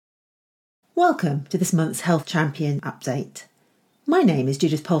Welcome to this month's Health Champion Update. My name is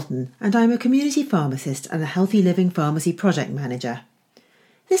Judith Poulton and I'm a community pharmacist and a Healthy Living Pharmacy Project Manager.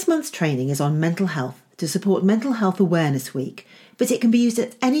 This month's training is on mental health to support Mental Health Awareness Week, but it can be used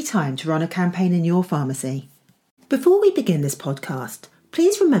at any time to run a campaign in your pharmacy. Before we begin this podcast,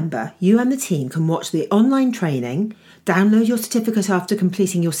 please remember you and the team can watch the online training, download your certificate after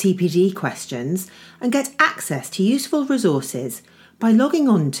completing your CPD questions, and get access to useful resources by logging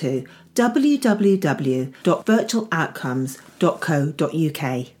on to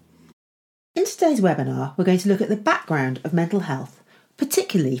www.virtualoutcomes.co.uk. In today's webinar, we're going to look at the background of mental health,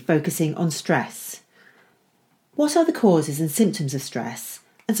 particularly focusing on stress. What are the causes and symptoms of stress,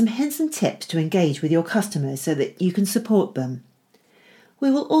 and some hints and tips to engage with your customers so that you can support them. We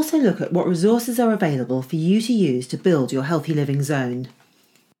will also look at what resources are available for you to use to build your healthy living zone.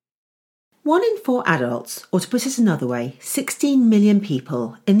 1 in 4 adults, or to put it another way, 16 million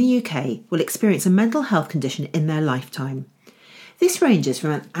people in the UK will experience a mental health condition in their lifetime. This ranges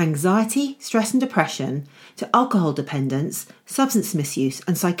from anxiety, stress and depression to alcohol dependence, substance misuse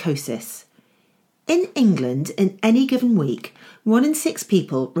and psychosis. In England, in any given week, 1 in 6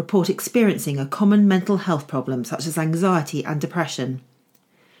 people report experiencing a common mental health problem such as anxiety and depression.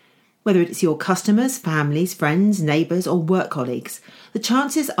 Whether it's your customers, families, friends, neighbours or work colleagues, the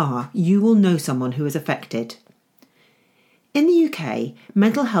chances are you will know someone who is affected. In the UK,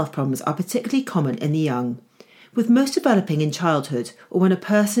 mental health problems are particularly common in the young, with most developing in childhood or when a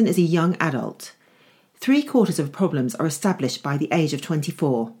person is a young adult. 3/4 of problems are established by the age of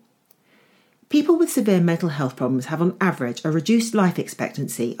 24. People with severe mental health problems have on average a reduced life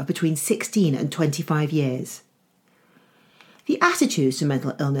expectancy of between 16 and 25 years. The attitudes to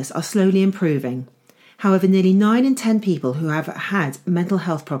mental illness are slowly improving. However, nearly 9 in 10 people who have had mental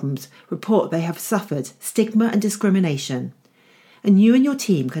health problems report they have suffered stigma and discrimination. And you and your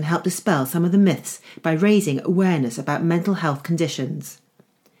team can help dispel some of the myths by raising awareness about mental health conditions.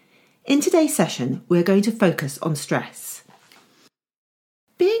 In today's session, we're going to focus on stress.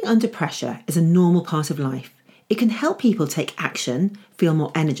 Being under pressure is a normal part of life. It can help people take action, feel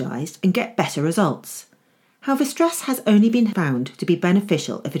more energised, and get better results. However, stress has only been found to be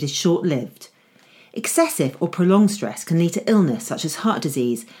beneficial if it is short-lived. Excessive or prolonged stress can lead to illness such as heart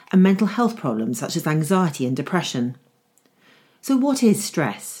disease and mental health problems such as anxiety and depression. So what is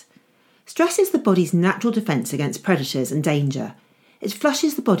stress? Stress is the body's natural defence against predators and danger. It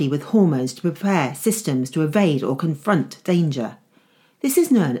flushes the body with hormones to prepare systems to evade or confront danger. This is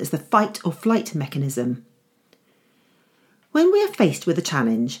known as the fight or flight mechanism. When we are faced with a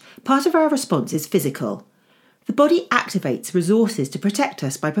challenge, part of our response is physical. The body activates resources to protect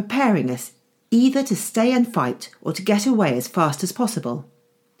us by preparing us either to stay and fight or to get away as fast as possible.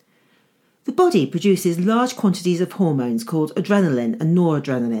 The body produces large quantities of hormones called adrenaline and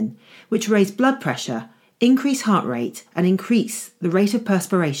noradrenaline, which raise blood pressure, increase heart rate, and increase the rate of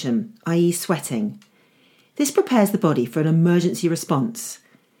perspiration, i.e. sweating. This prepares the body for an emergency response.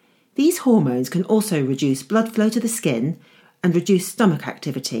 These hormones can also reduce blood flow to the skin and reduce stomach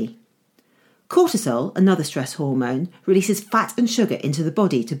activity. Cortisol, another stress hormone, releases fat and sugar into the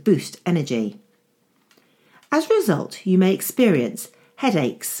body to boost energy. As a result, you may experience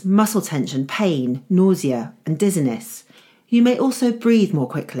headaches, muscle tension, pain, nausea, and dizziness. You may also breathe more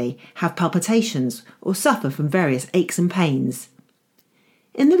quickly, have palpitations, or suffer from various aches and pains.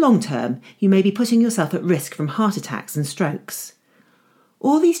 In the long term, you may be putting yourself at risk from heart attacks and strokes.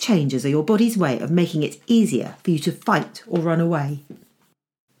 All these changes are your body's way of making it easier for you to fight or run away.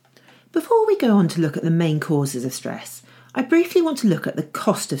 Before we go on to look at the main causes of stress, I briefly want to look at the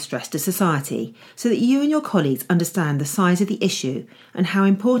cost of stress to society so that you and your colleagues understand the size of the issue and how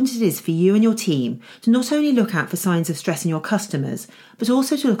important it is for you and your team to not only look out for signs of stress in your customers, but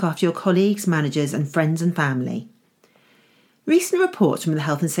also to look after your colleagues, managers and friends and family. Recent reports from the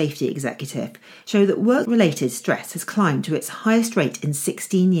Health and Safety Executive show that work-related stress has climbed to its highest rate in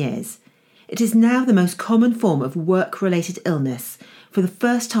 16 years. It is now the most common form of work-related illness, for the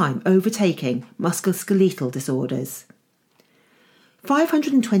first time overtaking musculoskeletal disorders.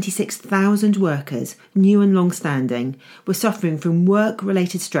 526,000 workers, new and long-standing, were suffering from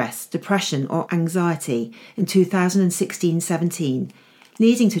work-related stress, depression or anxiety in 2016-17,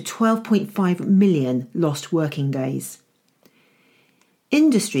 leading to 12.5 million lost working days.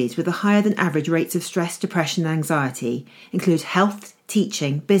 Industries with the higher than average rates of stress, depression and anxiety include health,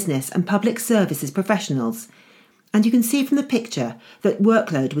 teaching, business and public services professionals, and you can see from the picture that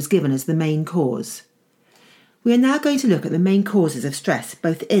workload was given as the main cause. We are now going to look at the main causes of stress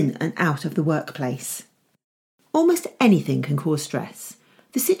both in and out of the workplace. Almost anything can cause stress.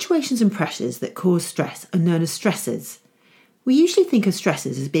 The situations and pressures that cause stress are known as stressors. We usually think of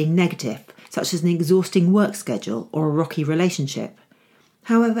stressors as being negative, such as an exhausting work schedule or a rocky relationship.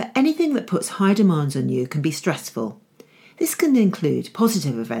 However, anything that puts high demands on you can be stressful. This can include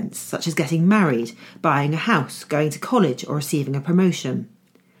positive events such as getting married, buying a house, going to college or receiving a promotion.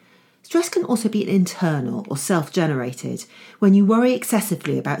 Stress can also be internal or self-generated when you worry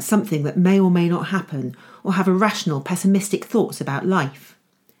excessively about something that may or may not happen or have irrational, pessimistic thoughts about life.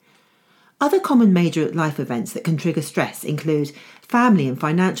 Other common major life events that can trigger stress include family and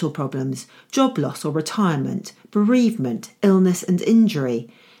financial problems, job loss or retirement, bereavement, illness and injury,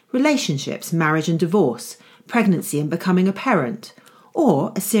 relationships, marriage and divorce, pregnancy and becoming a parent,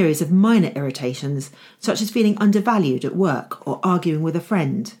 or a series of minor irritations such as feeling undervalued at work or arguing with a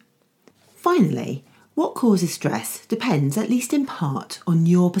friend. Finally, what causes stress depends, at least in part, on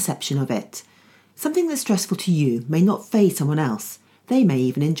your perception of it. Something that's stressful to you may not faze someone else. They may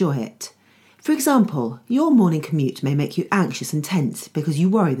even enjoy it. For example, your morning commute may make you anxious and tense because you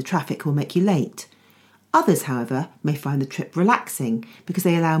worry the traffic will make you late. Others, however, may find the trip relaxing because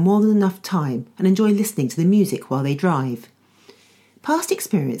they allow more than enough time and enjoy listening to the music while they drive. Past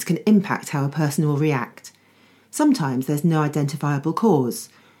experience can impact how a person will react. Sometimes there's no identifiable cause.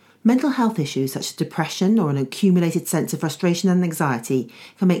 Mental health issues such as depression or an accumulated sense of frustration and anxiety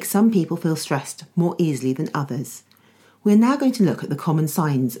can make some people feel stressed more easily than others. We're now going to look at the common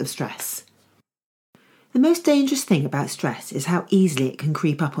signs of stress. The most dangerous thing about stress is how easily it can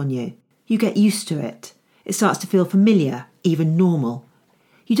creep up on you. You get used to it. It starts to feel familiar, even normal.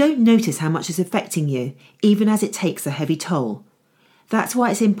 You don't notice how much it's affecting you, even as it takes a heavy toll. That's why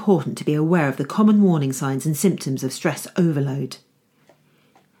it's important to be aware of the common warning signs and symptoms of stress overload.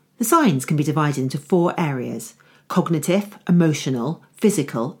 The signs can be divided into 4 areas: cognitive, emotional,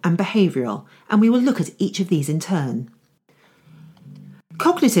 physical and behavioural, and we will look at each of these in turn.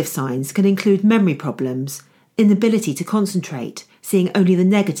 Cognitive signs can include memory problems, inability to concentrate, seeing only the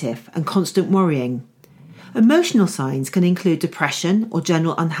negative and constant worrying. Emotional signs can include depression or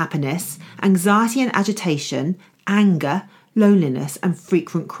general unhappiness, anxiety and agitation, anger, loneliness and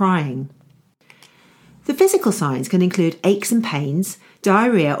frequent crying. The physical signs can include aches and pains,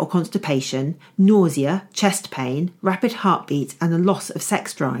 diarrhea or constipation, nausea, chest pain, rapid heartbeat and a loss of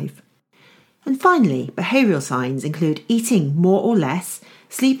sex drive. And finally, behavioural signs include eating more or less,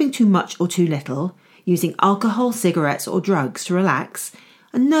 sleeping too much or too little, using alcohol, cigarettes or drugs to relax,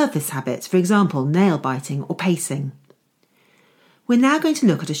 and nervous habits, for example, nail biting or pacing. We're now going to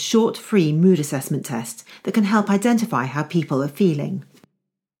look at a short, free mood assessment test that can help identify how people are feeling.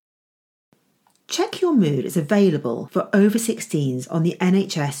 Check Your Mood is available for over 16s on the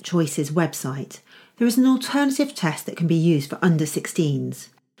NHS Choices website. There is an alternative test that can be used for under 16s.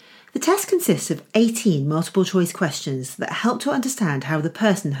 The test consists of 18 multiple choice questions that help to understand how the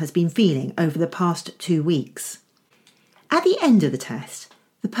person has been feeling over the past 2 weeks. At the end of the test,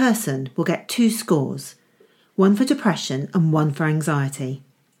 the person will get 2 scores, one for depression and one for anxiety.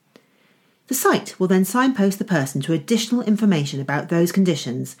 The site will then signpost the person to additional information about those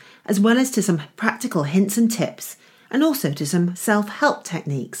conditions, as well as to some practical hints and tips, and also to some self-help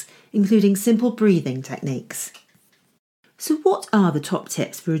techniques, including simple breathing techniques. So what are the top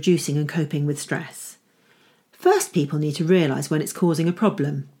tips for reducing and coping with stress? First, people need to realise when it's causing a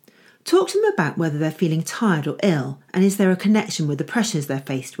problem. Talk to them about whether they're feeling tired or ill, and is there a connection with the pressures they're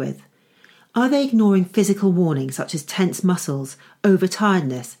faced with? Are they ignoring physical warnings such as tense muscles,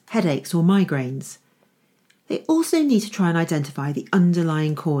 overtiredness, headaches or migraines? They also need to try and identify the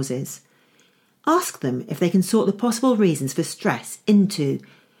underlying causes. Ask them if they can sort the possible reasons for stress into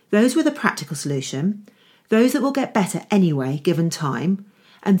those with a practical solution, those that will get better anyway given time,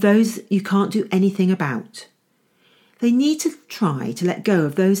 and those you can't do anything about. They need to try to let go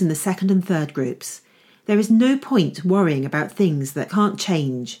of those in the second and third groups. There is no point worrying about things that can't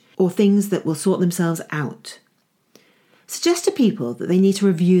change or things that will sort themselves out. Suggest to people that they need to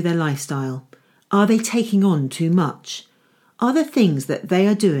review their lifestyle. Are they taking on too much? Are there things that they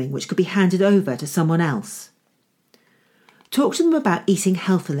are doing which could be handed over to someone else? Talk to them about eating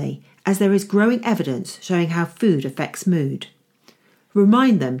healthily, as there is growing evidence showing how food affects mood.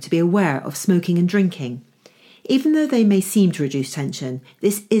 Remind them to be aware of smoking and drinking. Even though they may seem to reduce tension,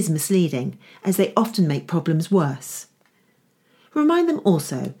 this is misleading, as they often make problems worse. Remind them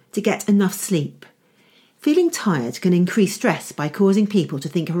also to get enough sleep. Feeling tired can increase stress by causing people to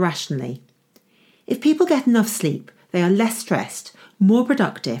think irrationally. If people get enough sleep, they are less stressed, more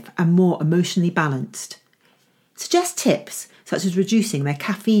productive and more emotionally balanced. Suggest tips such as reducing their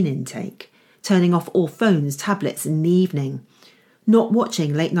caffeine intake, turning off all phones, tablets in the evening, not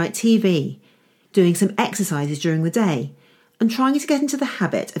watching late-night TV, doing some exercises during the day, and trying to get into the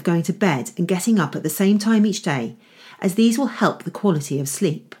habit of going to bed and getting up at the same time each day, as these will help the quality of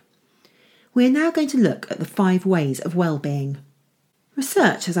sleep. We are now going to look at the 5 ways of well-being.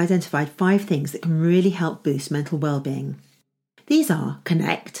 Research has identified 5 things that can really help boost mental well-being. These are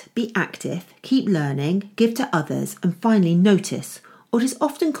connect, be active, keep learning, give to others, and finally notice, or what is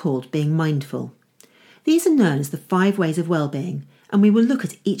often called being mindful. These are known as the 5 ways of well-being, and we will look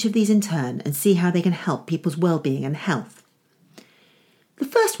at each of these in turn and see how they can help people's well-being and health. The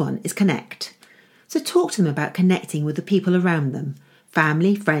first one is connect. So talk to them about connecting with the people around them,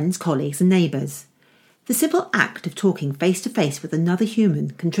 family, friends, colleagues and neighbours. The simple act of talking face to face with another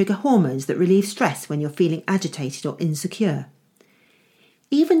human can trigger hormones that relieve stress when you're feeling agitated or insecure.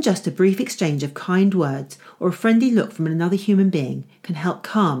 Even just a brief exchange of kind words or a friendly look from another human being can help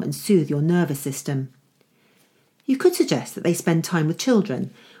calm and soothe your nervous system. You could suggest that they spend time with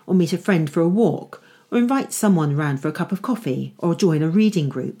children, or meet a friend for a walk, or invite someone round for a cup of coffee, or join a reading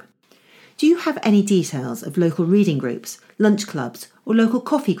group. Do you have any details of local reading groups, lunch clubs, or local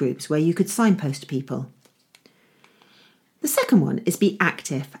coffee groups where you could signpost people? The second one is be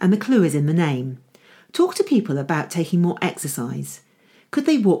active, and the clue is in the name. Talk to people about taking more exercise. Could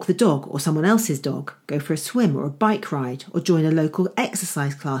they walk the dog or someone else's dog, go for a swim or a bike ride, or join a local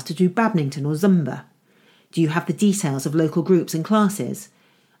exercise class to do badminton or Zumba? Do you have the details of local groups and classes?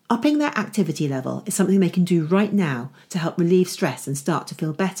 Upping their activity level is something they can do right now to help relieve stress and start to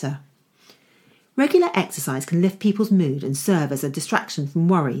feel better. Regular exercise can lift people's mood and serve as a distraction from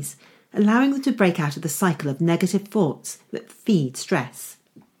worries, allowing them to break out of the cycle of negative thoughts that feed stress.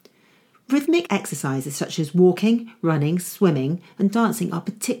 Rhythmic exercises such as walking, running, swimming and dancing are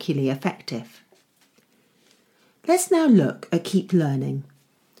particularly effective. Let's now look at keep learning.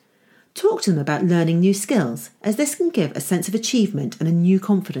 Talk to them about learning new skills, as this can give a sense of achievement and a new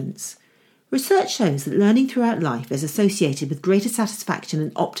confidence. Research shows that learning throughout life is associated with greater satisfaction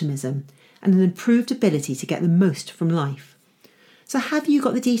and optimism, and an improved ability to get the most from life. So have you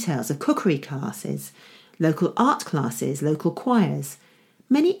got the details of cookery classes, local art classes, local choirs?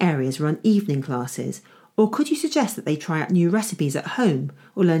 Many areas run evening classes, or could you suggest that they try out new recipes at home,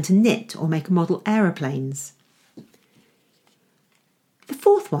 or learn to knit or make model aeroplanes? The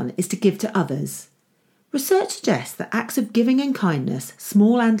fourth one is to give to others. Research suggests that acts of giving and kindness,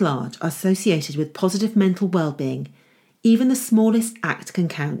 small and large, are associated with positive mental well-being. Even the smallest act can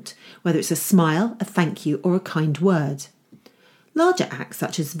count, whether it's a smile, a thank you, or a kind word. Larger acts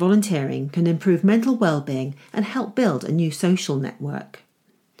such as volunteering can improve mental well-being and help build a new social network.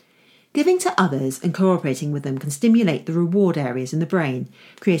 Giving to others and cooperating with them can stimulate the reward areas in the brain,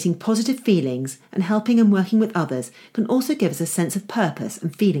 creating positive feelings, and helping and working with others can also give us a sense of purpose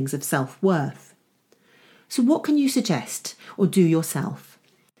and feelings of self-worth. So what can you suggest or do yourself?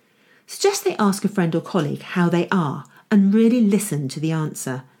 Suggest they ask a friend or colleague how they are and really listen to the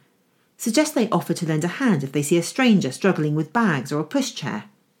answer. Suggest they offer to lend a hand if they see a stranger struggling with bags or a pushchair.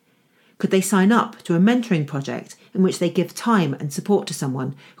 Could they sign up to a mentoring project in which they give time and support to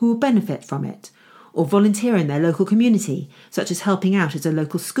someone who will benefit from it, or volunteer in their local community, such as helping out at a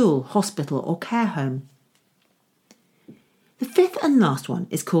local school, hospital or care home? The fifth and last one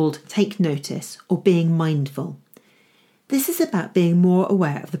is called take notice or being mindful. This is about being more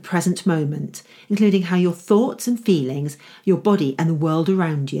aware of the present moment, including how your thoughts and feelings, your body and the world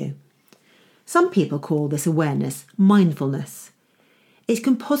around you. Some people call this awareness mindfulness. It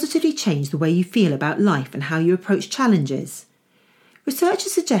can positively change the way you feel about life and how you approach challenges. Research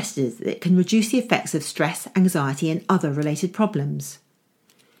has suggested that it can reduce the effects of stress, anxiety and other related problems.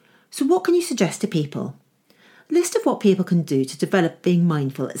 So what can you suggest to people? The list of what people can do to develop being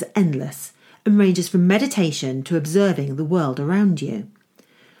mindful is endless and ranges from meditation to observing the world around you.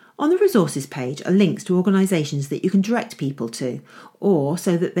 On the resources page are links to organisations that you can direct people to, or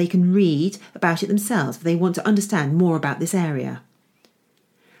so that they can read about it themselves if they want to understand more about this area.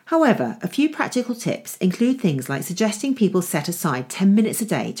 However, a few practical tips include things like suggesting people set aside 10 minutes a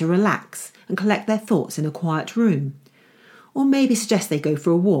day to relax and collect their thoughts in a quiet room. Or maybe suggest they go for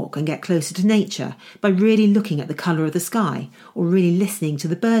a walk and get closer to nature by really looking at the colour of the sky or really listening to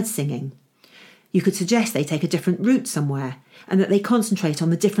the birds singing. You could suggest they take a different route somewhere and that they concentrate on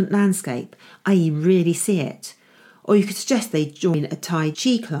the different landscape, i.e. really see it. Or you could suggest they join a Tai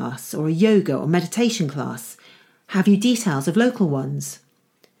Chi class or a yoga or meditation class. Have you details of local ones?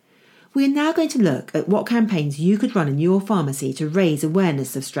 We are now going to look at what campaigns you could run in your pharmacy to raise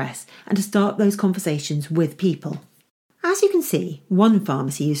awareness of stress and to start those conversations with people. As you can see, one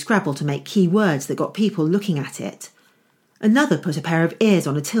pharmacy used Scrabble to make key words that got people looking at it. Another put a pair of ears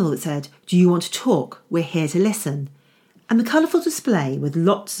on a till that said, "Do you want to talk? We're here to listen." And the colourful display with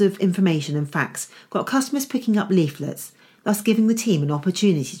lots of information and facts got customers picking up leaflets, thus giving the team an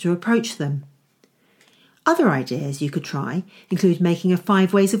opportunity to approach them. Other ideas you could try include making a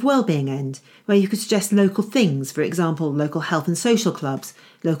 5 Ways of Wellbeing end, where you could suggest local things, for example, local health and social clubs,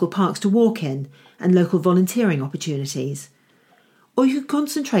 local parks to walk in, and local volunteering opportunities. Or you could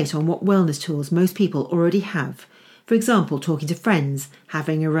concentrate on what wellness tools most people already have, for example, talking to friends,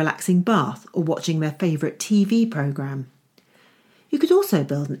 having a relaxing bath, or watching their favourite TV programme. You could also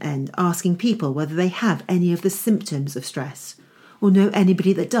build an end asking people whether they have any of the symptoms of stress, or know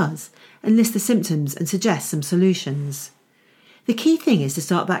anybody that does, and list the symptoms and suggest some solutions. The key thing is to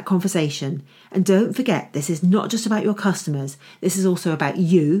start that conversation, and don't forget this is not just about your customers, this is also about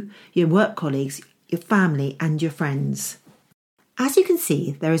you, your work colleagues, your family and your friends. As you can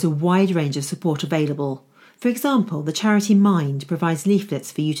see, there is a wide range of support available. For example, the charity Mind provides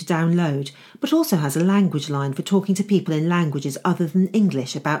leaflets for you to download, but also has a language line for talking to people in languages other than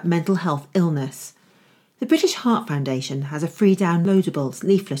English about mental health illness. The British Heart Foundation has a free downloadable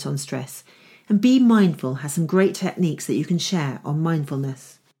leaflet on stress, and Be Mindful has some great techniques that you can share on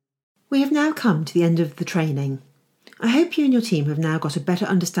mindfulness. We have now come to the end of the training. I hope you and your team have now got a better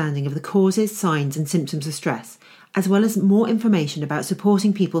understanding of the causes, signs and symptoms of stress, as well as more information about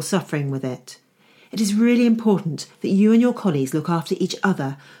supporting people suffering with it. It is really important that you and your colleagues look after each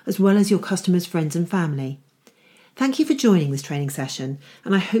other as well as your customers, friends and family. Thank you for joining this training session,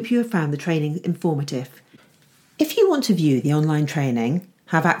 and I hope you have found the training informative. If you want to view the online training,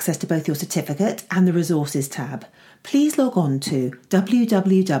 have access to both your certificate and the resources tab, please log on to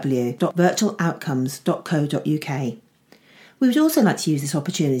www.virtualoutcomes.co.uk. We would also like to use this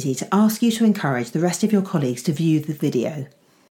opportunity to ask you to encourage the rest of your colleagues to view the video.